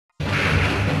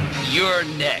You're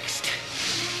next.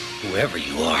 Whoever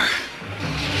you are.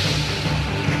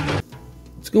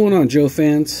 What's going on, Joe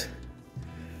fans?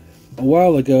 A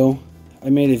while ago, I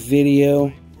made a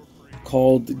video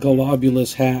called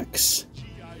Golobulus SUCKS,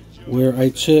 where I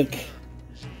took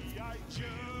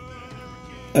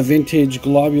a vintage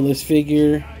Golobulus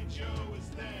figure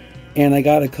and I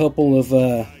got a couple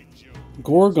of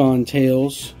Gorgon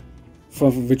tails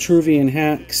from Vitruvian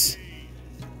hacks,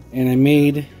 and I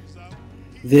made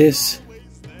this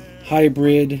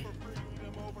hybrid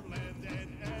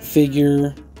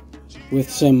figure with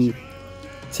some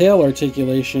tail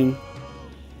articulation,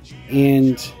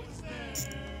 and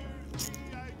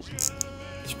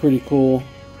it's pretty cool.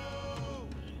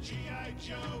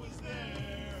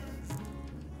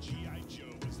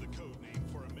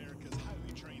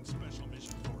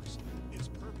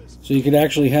 So you could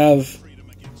actually have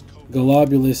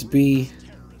Golobulus be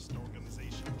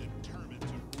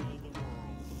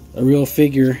a real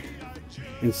figure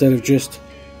instead of just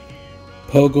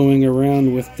pogoing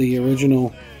around with the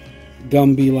original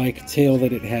Gumby-like tail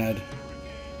that it had.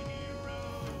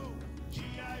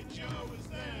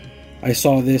 I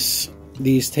saw these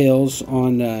tails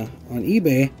on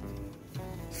eBay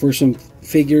for some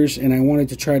figures, and I wanted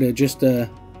to try to just come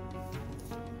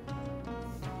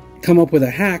up with a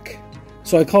hack.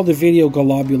 So I called the video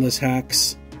Golobulus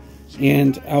SUCKS,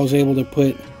 and I was able to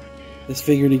put this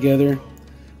figure together.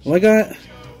 Well, I got a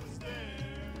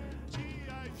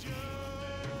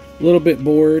little bit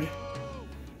bored.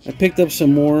 I picked up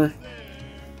some more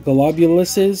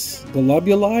Golobuluses.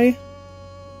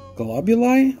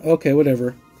 Golobuli? Okay,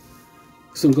 whatever.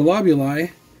 Some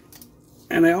Golobuli.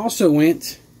 And I also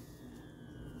went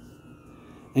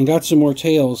and got some more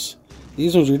tails.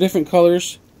 These ones are different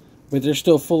colors, but they're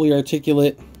still fully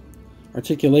articulated,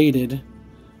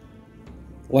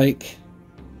 like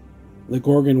the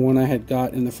Gorgon one I had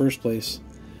got in the first place.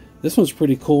 This one's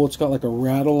pretty cool. It's got like a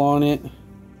rattle on it.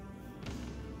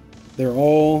 They're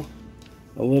all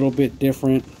a little bit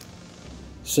different.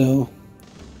 So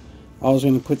I was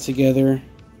going to put together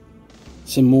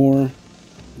some more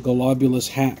Golobulus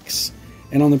SUCKS.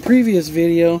 And on the previous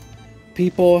video,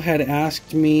 people had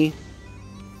asked me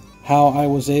how I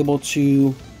was able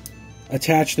to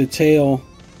attach the tail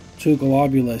to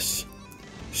Golobulus.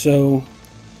 So,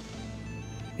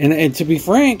 and to be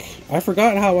frank, I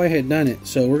forgot how I had done it.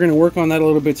 So we're going to work on that a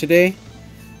little bit today,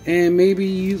 and maybe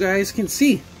you guys can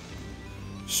see.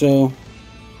 So,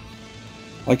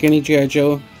 like any G.I.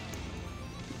 Joe,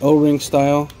 O-ring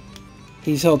style,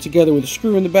 he's held together with a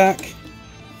screw in the back.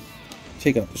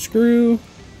 Take out the screw,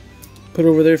 put it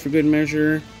over there for good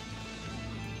measure,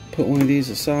 put one of these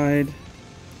aside.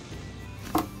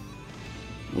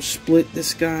 We'll split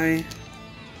this guy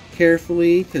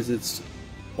carefully because it's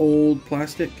old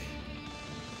plastic.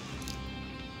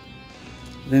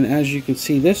 Then, as you can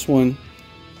see, this one,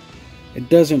 it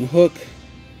doesn't hook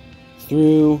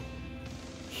through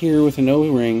here with an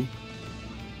O-ring.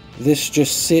 This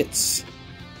just sits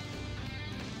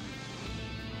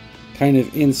kind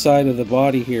of inside of the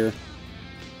body here.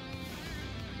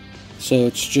 So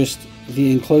it's just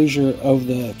the enclosure of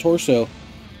the torso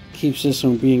keeps this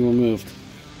from being removed.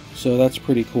 So that's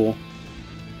pretty cool.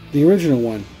 The original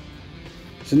one.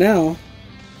 So now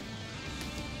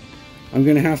I'm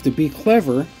going to have to be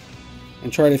clever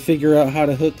and try to figure out how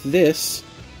to hook this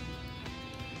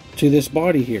to this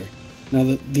body here.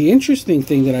 Now the interesting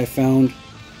thing that I found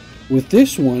with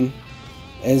this one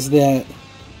is that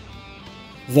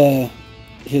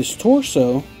his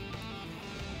torso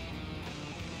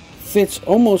fits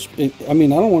almost, I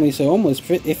mean, I don't want to say almost,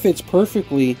 it fits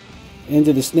perfectly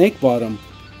into the snake bottom.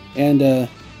 And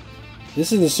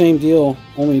this is the same deal,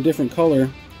 only a different color,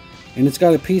 and it's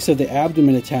got a piece of the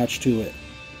abdomen attached to it.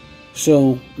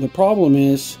 So the problem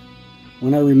is,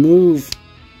 when I remove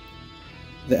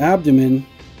the abdomen,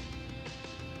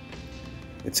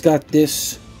 it's got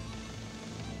this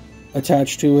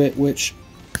attached to it, which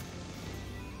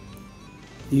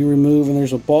you remove, and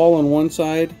there's a ball on one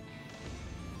side,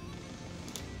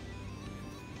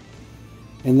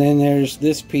 and then there's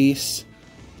this piece,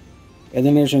 and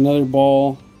then there's another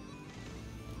ball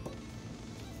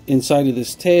inside of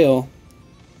this tail.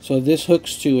 So this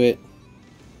hooks to it,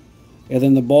 and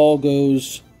then the ball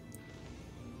goes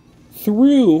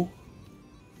through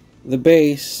the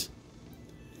base,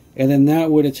 and then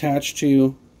that would attach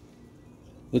to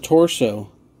the torso,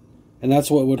 and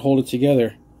that's what would hold it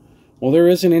together. Well, there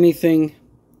isn't anything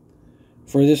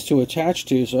for this to attach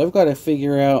to, so I've got to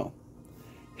figure out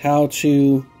how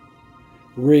to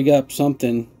rig up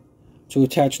something to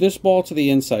attach this ball to the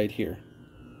inside here.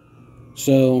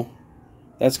 So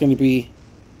that's going to be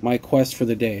my quest for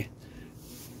the day.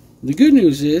 The good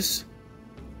news is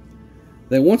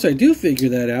that once I do figure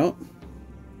that out,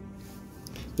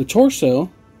 the torso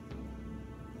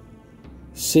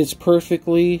sits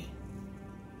perfectly.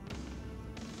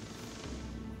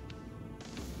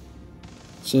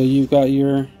 So you've got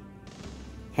your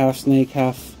half snake,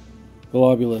 half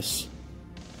Golobulus.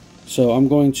 So I'm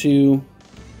going to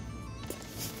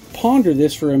ponder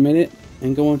this for a minute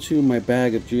and go into my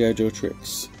bag of G.I. Joe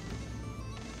tricks.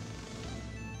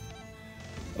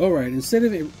 Alright, instead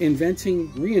of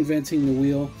reinventing the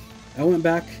wheel, I went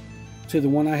back to the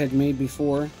one I had made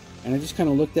before, and I just kind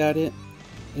of looked at it.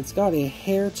 It's got a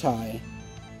hair tie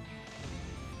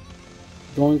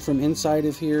going from inside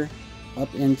of here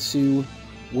up into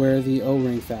where the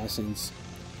O-ring fastens,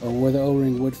 or where the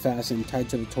O-ring would fasten, tied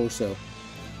to the torso.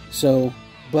 So,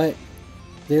 but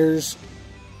there's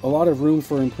a lot of room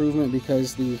for improvement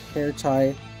because the hair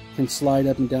tie can slide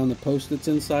up and down the post that's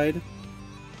inside.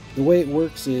 The way it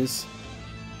works is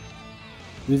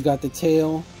we've got the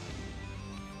tail,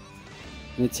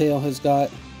 and the tail has got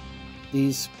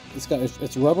these,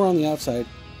 it's rubber on the outside,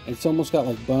 and it's almost got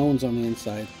like bones on the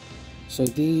inside. So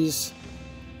these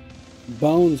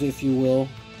bones, if you will,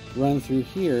 run through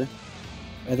here,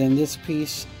 and then this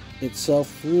piece itself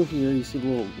through here, you see the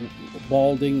little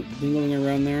ball dingling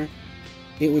around there,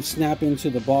 it would snap into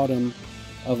the bottom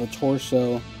of a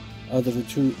torso of the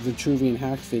Vitruvian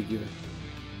hack figure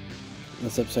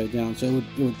that's upside down. So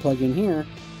it would plug in here,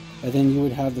 and then you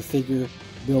would have the figure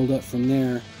build up from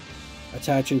there,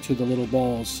 attaching to the little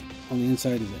balls on the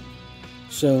inside of it.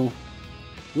 So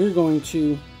we're going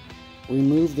to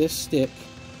remove this stick,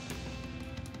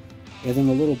 and then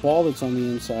the little ball that's on the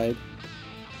inside,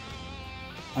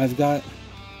 I've got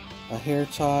a hair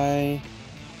tie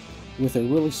with a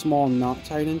really small knot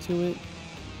tied into it.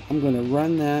 I'm going to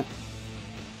run that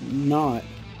knot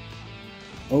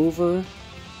over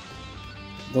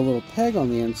the little peg on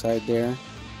the inside there,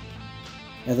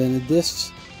 and then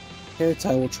this hair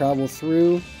tie will travel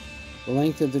through the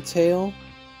length of the tail,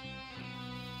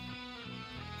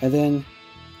 and then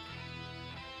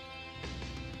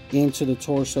into the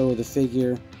torso of the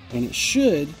figure, and it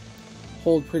should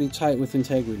hold pretty tight with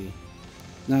integrity.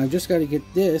 Now I've just got to get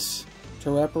this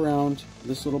to wrap around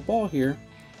this little ball here,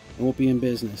 and we'll be in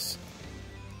business.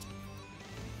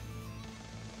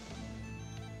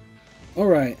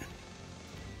 Alright,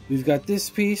 we've got this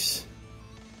piece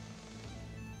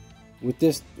with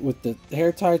the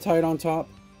hair tie tied on top.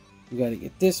 We got to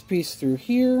get this piece through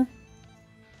here,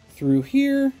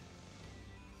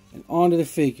 and onto the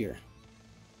figure.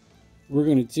 We're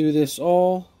going to do this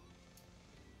all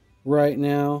right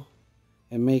now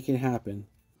and make it happen.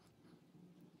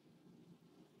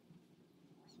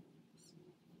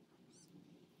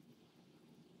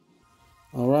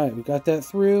 Alright, we got that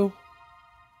through.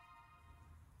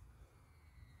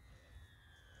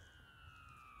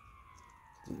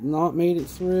 Knot made it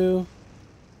through.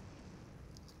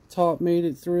 Top made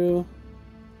it through.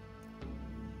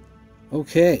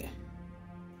 Okay.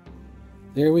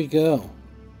 There we go.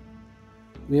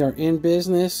 We are in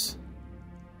business.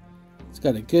 It's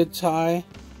got a good tie.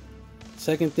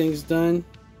 Second thing's done.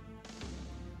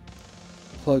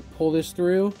 Pull this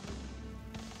through.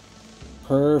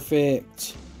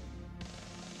 Perfect.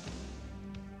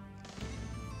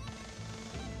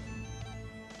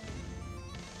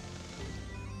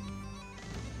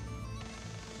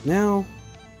 Now,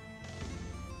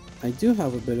 I do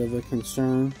have a bit of a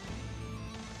concern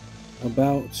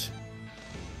about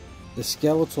the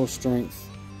skeletal strength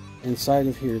inside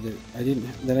of here that I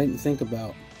didn't think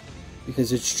about,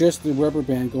 because it's just the rubber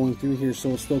band going through here,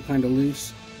 so it's still kind of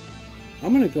loose.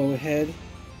 I'm going to go ahead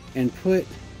and put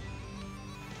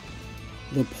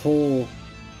the pole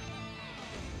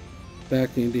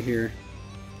back into here.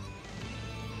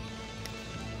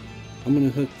 I'm going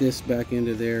to hook this back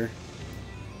into there,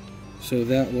 so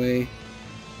that way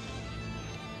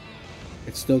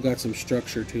it's still got some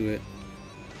structure to it.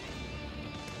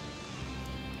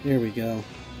 There we go.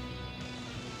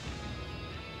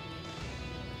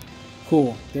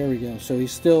 Cool. There we go. So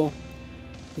he's still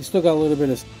got a little bit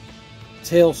of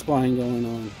tail spine going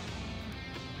on.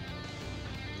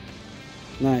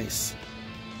 Nice.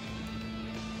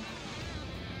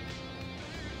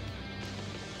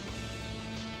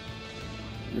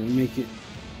 We're gonna make it.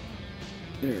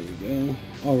 There we go.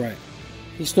 All right.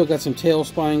 He's still got some tail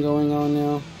spine going on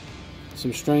now.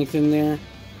 Some strength in there.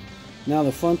 Now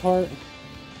the fun part.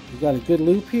 We've got a good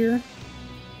loop here.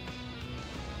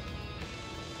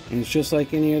 And it's just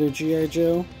like any other G.I.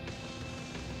 Joe.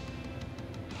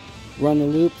 Run the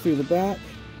loop through the back.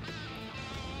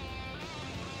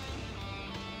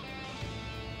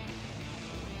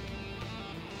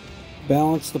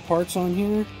 balance the parts on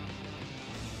here.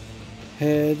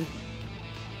 Head,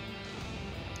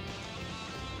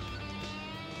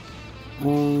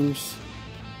 arms.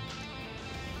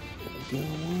 There we go.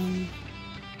 One.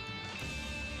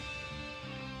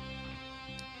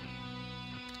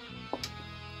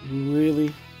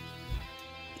 Really?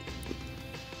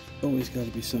 Always got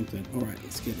to be something. Alright,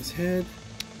 let's get his head.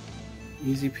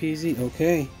 Easy peasy.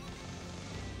 Okay.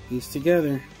 He's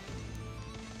together.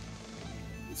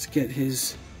 Let's get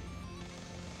his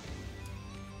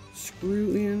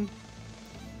screw in.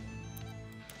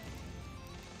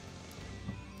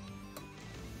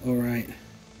 Alright.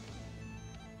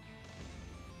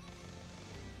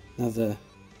 Now the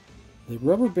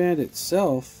rubber band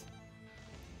itself,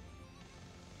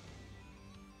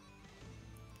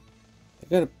 I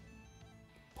gotta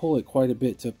pull it quite a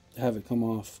bit to have it come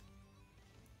off.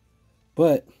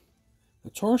 But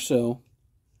the torso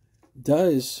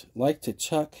does like to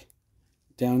chuck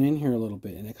down in here a little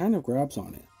bit, and it kind of grabs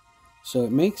on it. So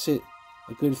it makes it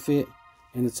a good fit,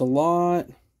 and it's a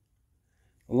lot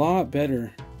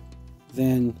better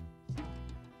than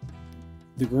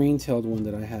the green-tailed one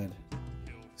that I had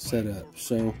set up.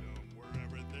 So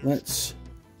let's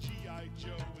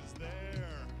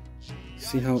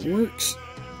see how it works.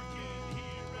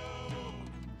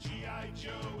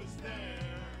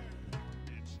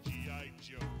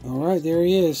 Alright, there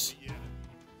he is.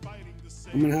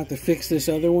 I'm gonna have to fix this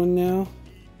other one now,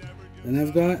 and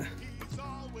I've got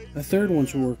a third one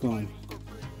to work on.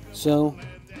 So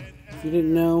if you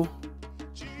didn't know,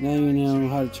 now you know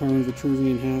how to turn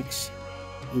Vitruvian hacks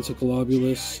into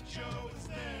Golobulus.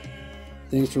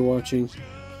 Thanks for watching.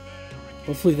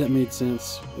 Hopefully that made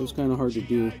sense. It was kind of hard to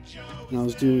do, and I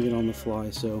was doing it on the fly.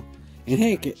 So, and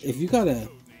hey, if you got a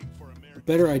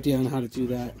better idea on how to do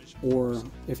that, or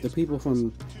if the people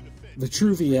from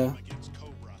Vitruvia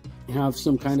have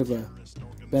some kind of a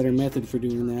better method for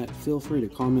doing that, feel free to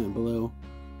comment below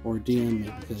or DM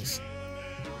me, because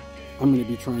I'm going to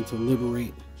be trying to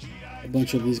liberate a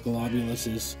bunch of these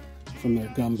Golobuluses from their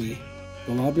Gumby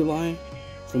Golobuli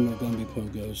from their Gumby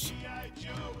Pogos.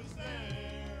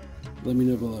 Let me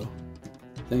know below.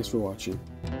 Thanks for watching.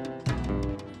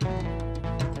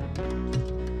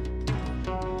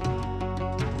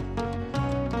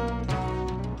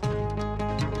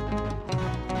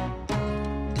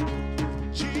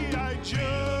 G.I.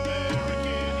 Joe,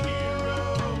 American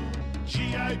hero.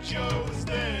 G.I. Joe is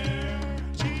there.